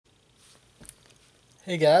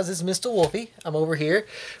Hey guys, this is Mr. Wolfie. I'm over here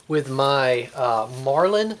with my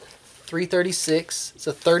Marlin 336. It's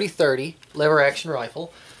a 30-30 lever action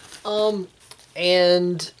rifle,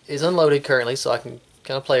 and is unloaded currently, so I can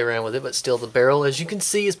kind of play around with it. But still, the barrel, as you can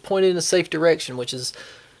see, is pointed in a safe direction, which is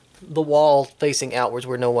the wall facing outwards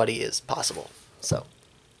where nobody is possible. So,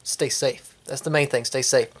 stay safe. That's the main thing. Stay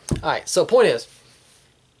safe. All right. So, point is,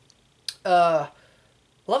 a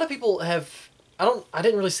lot of people have. I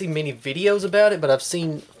didn't really see many videos about it, but I've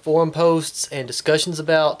seen forum posts and discussions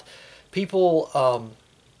about people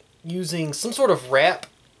using some sort of wrap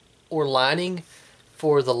or lining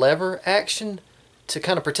for the lever action to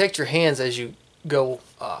kind of protect your hands as you go,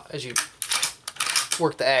 as you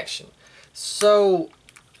work the action. So,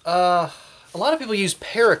 a lot of people use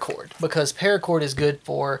Paracord because Paracord is good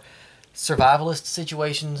for survivalist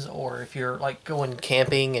situations, or if you're like going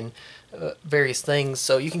camping and various things.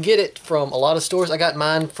 So you can get it from a lot of stores. I got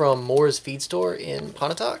mine from Moore's Feed Store in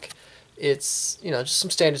Pontotoc. It's, you know, just some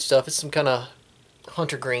standard stuff. It's some kind of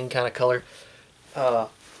hunter green kind of color. And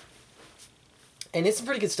it's some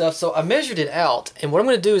pretty good stuff. So I measured it out, and what I'm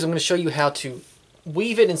going to do is I'm going to show you how to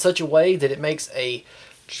weave it in such a way that it makes a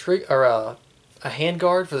hand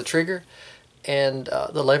guard for the trigger and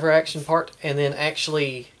the lever action part, and then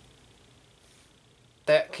actually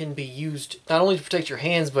that can be used not only to protect your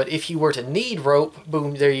hands, but if you were to need rope,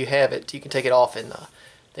 boom, there you have it. You can take it off and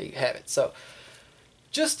there you have it. So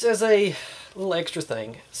just as a little extra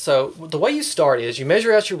thing, so the way you start is you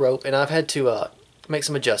measure out your rope, and I've had to make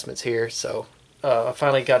some adjustments here, so I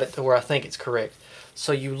finally got it to where I think it's correct.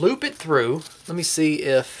 So you loop it through. Let me see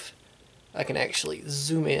if I can actually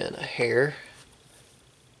zoom in a hair.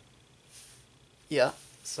 Yeah,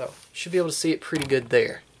 so should be able to see it pretty good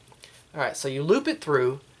there. Alright, so you loop it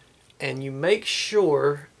through, and you make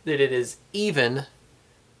sure that it is even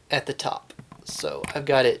at the top. So I've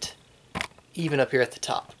got it even up here at the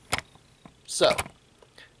top. So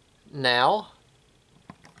now,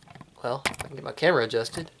 well, I can get my camera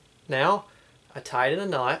adjusted. Now I tie it in a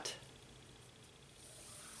knot.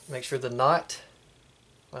 Make sure the knot,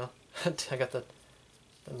 well, I got the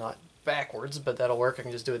knot backwards, but that'll work. I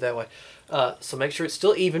can just do it that way. So make sure it's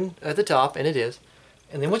still even at the top, and it is.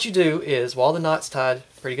 And then what you do is, while the knot's tied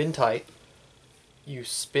pretty good and tight, you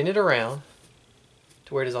spin it around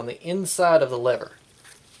to where it is on the inside of the lever.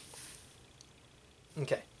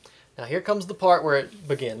 Okay, now here comes the part where it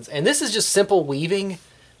begins. And this is just simple weaving.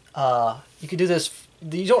 You can do this,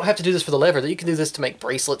 you don't have to do this for the lever. You can do this to make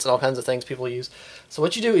bracelets and all kinds of things people use. So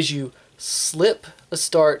what you do is you slip, let's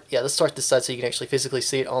start this side so you can actually physically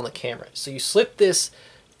see it on the camera. So you slip this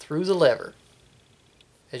through the lever,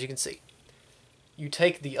 as you can see. You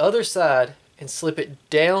take the other side and slip it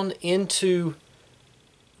down into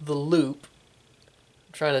the loop.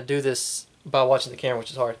 I'm trying to do this by watching the camera,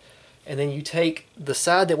 which is hard. And then you take the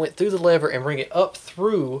side that went through the lever and bring it up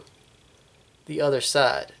through the other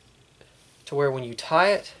side to where when you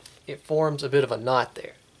tie it, it forms a bit of a knot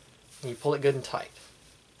there. And you pull it good and tight.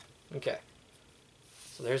 Okay,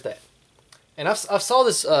 so there's that. And I saw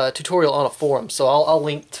this tutorial on a forum, so I'll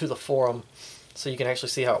link to the forum so you can actually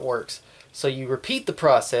see how it works. So you repeat the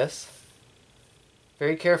process.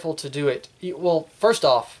 Very careful to do it. Well, first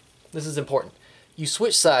off, this is important. You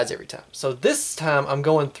switch sides every time. So this time I'm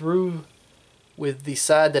going through with the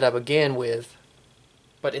side that I began with,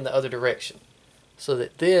 but in the other direction. So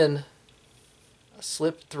that then I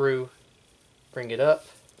slip through, bring it up,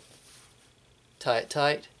 tie it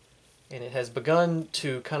tight, and it has begun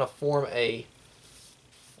to kind of form a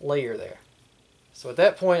layer there. So at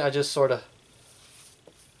that point I just sort of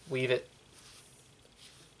weave it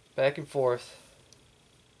back and forth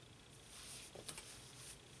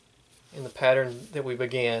in the pattern that we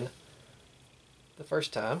began the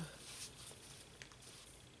first time.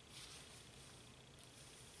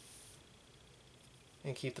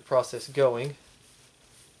 And keep the process going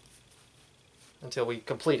until we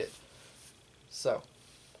complete it. So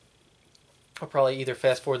I'll probably either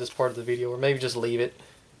fast forward this part of the video or maybe just leave it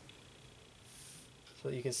so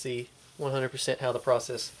that you can see 100% how the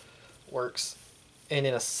process works. And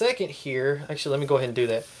in a second here, actually let me go ahead and do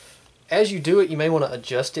that. As you do it, you may want to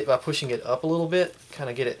adjust it by pushing it up a little bit, kind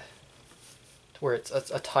of get it to where it's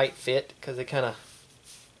a tight fit, because it kind of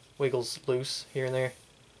wiggles loose here and there.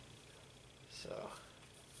 So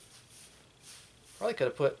probably could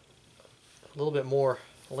have put a little bit more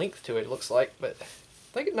length to it, it looks like, but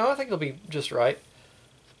I think it'll be just right.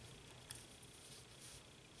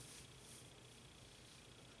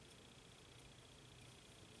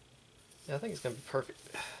 Yeah, I think it's going to be perfect,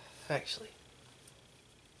 actually.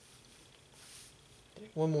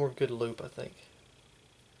 One more good loop, I think.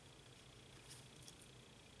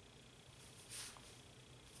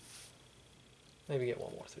 Maybe get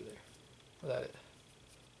one more through there without it.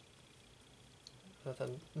 Without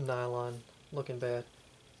the nylon looking bad.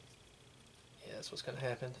 Yeah, that's what's going to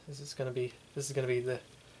happen. This is going to be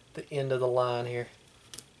the end of the line here.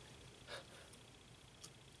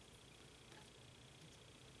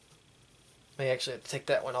 May actually have to take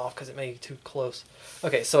that one off because it may be too close.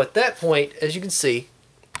 Okay, so at that point, as you can see,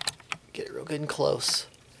 get it real good and close.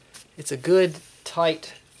 It's a good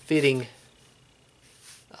tight fitting.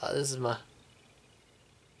 This is my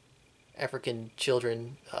African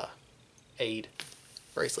children aid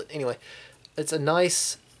bracelet. Anyway, it's a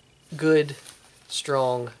nice, good,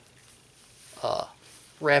 strong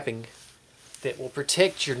wrapping that will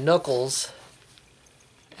protect your knuckles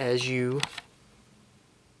as you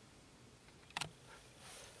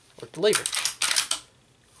work the lever.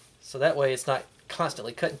 So that way it's not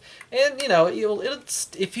constantly cutting. And you know,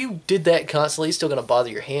 if you did that constantly, it's still going to bother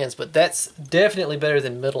your hands, but that's definitely better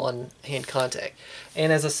than middle on hand contact.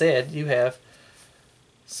 And as I said, you have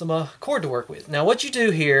some cord to work with. Now what you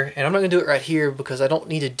do here, and I'm not going to do it right here because I don't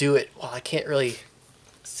need to do it while I can't really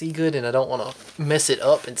see good and I don't want to mess it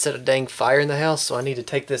up and set a dang fire in the house, so I need to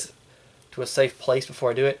take this to a safe place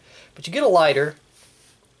before I do it. But you get a lighter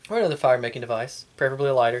or another fire making device, preferably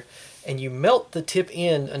a lighter, and you melt the tip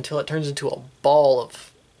in until it turns into a ball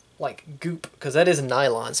of like goop, because that is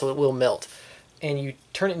nylon, so it will melt. And you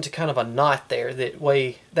turn it into kind of a knot there, that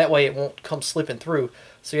way it won't come slipping through.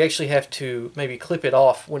 So you actually have to maybe clip it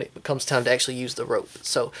off when it becomes time to actually use the rope.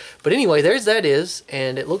 So, but anyway, there's that is,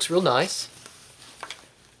 and it looks real nice.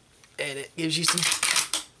 And it gives you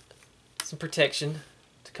some protection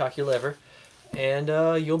to cock your lever, and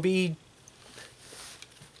you'll be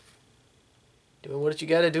doing what you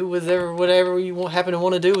got to do with whatever you happen to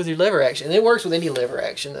want to do with your lever action. And it works with any lever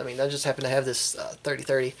action. I mean, I just happen to have this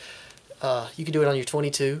 30-30. You can do it on your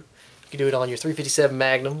 22. You can do it on your 357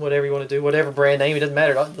 Magnum, whatever you want to do, whatever brand name. It doesn't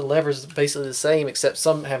matter. The lever is basically the same, except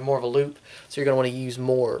some have more of a loop, so you're going to want to use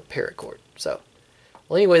more paracord. So,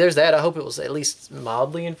 well, anyway, there's that. I hope it was at least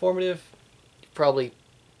mildly informative. Probably,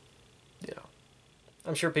 you know,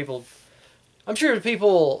 I'm sure people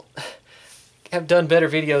have done better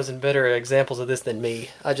videos and better examples of this than me.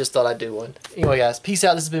 I just thought I'd do one. Anyway, guys, peace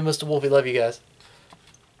out. This has been Mr. Wolfie. Love you guys.